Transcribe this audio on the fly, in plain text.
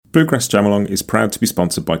Bluegrass Jamalong is proud to be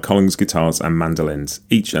sponsored by Collings Guitars and Mandolins,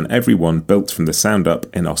 each and every one built from the sound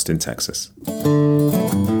up in Austin, Texas.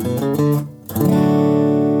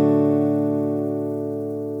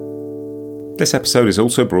 This episode is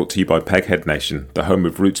also brought to you by Peghead Nation, the home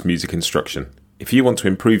of roots music instruction. If you want to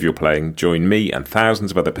improve your playing, join me and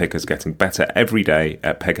thousands of other pickers getting better every day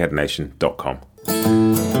at pegheadnation.com.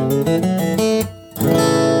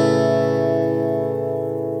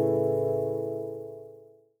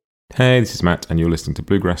 Hey, this is Matt, and you're listening to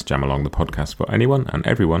Bluegrass Jamalong, the podcast for anyone and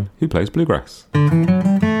everyone who plays bluegrass.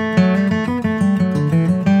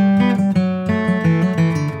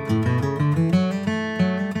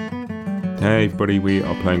 Hey everybody, we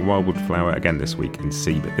are playing Wildwood Flower again this week in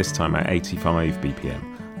C, but this time at 85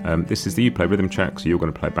 BPM. This is the You Play rhythm track, so you're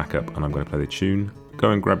going to play backup and I'm going to play the tune. Go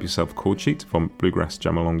and grab yourself a chord sheet from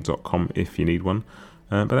bluegrassjamalong.com if you need one.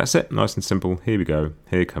 But that's it, nice and simple. Here we go.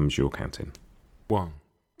 Here comes your counting. 1,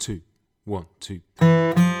 2, 1, 2.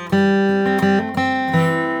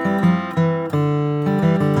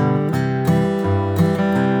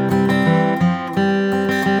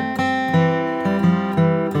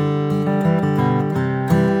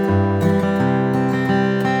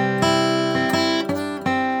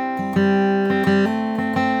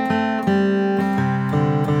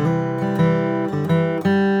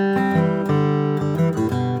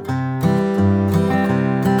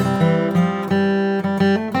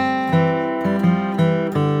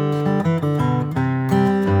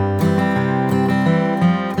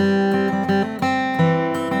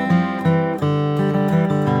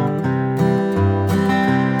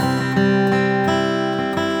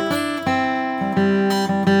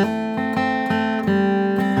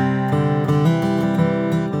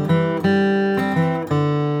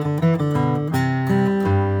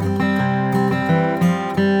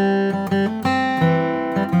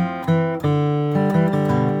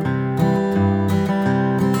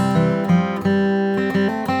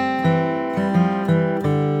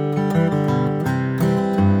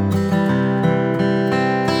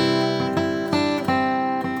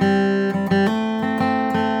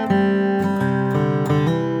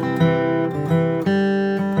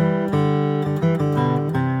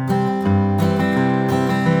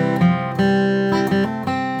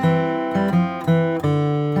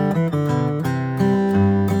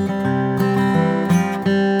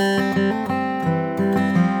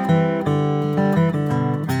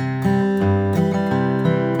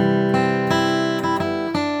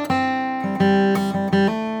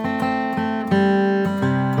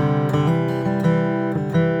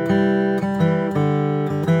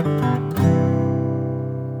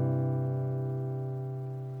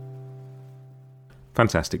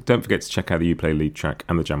 Fantastic. Don't forget to check out the You Play lead track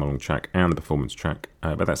and the Jamalong track and the performance track.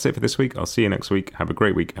 But that's it for this week. I'll see you next week. Have a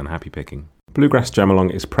great week and happy picking. Bluegrass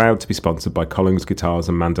Jamalong is proud to be sponsored by Collings Guitars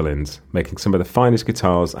and Mandolins, making some of the finest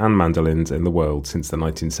guitars and mandolins in the world since the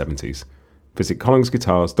 1970s. Visit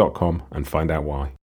collingsguitars.com and find out why.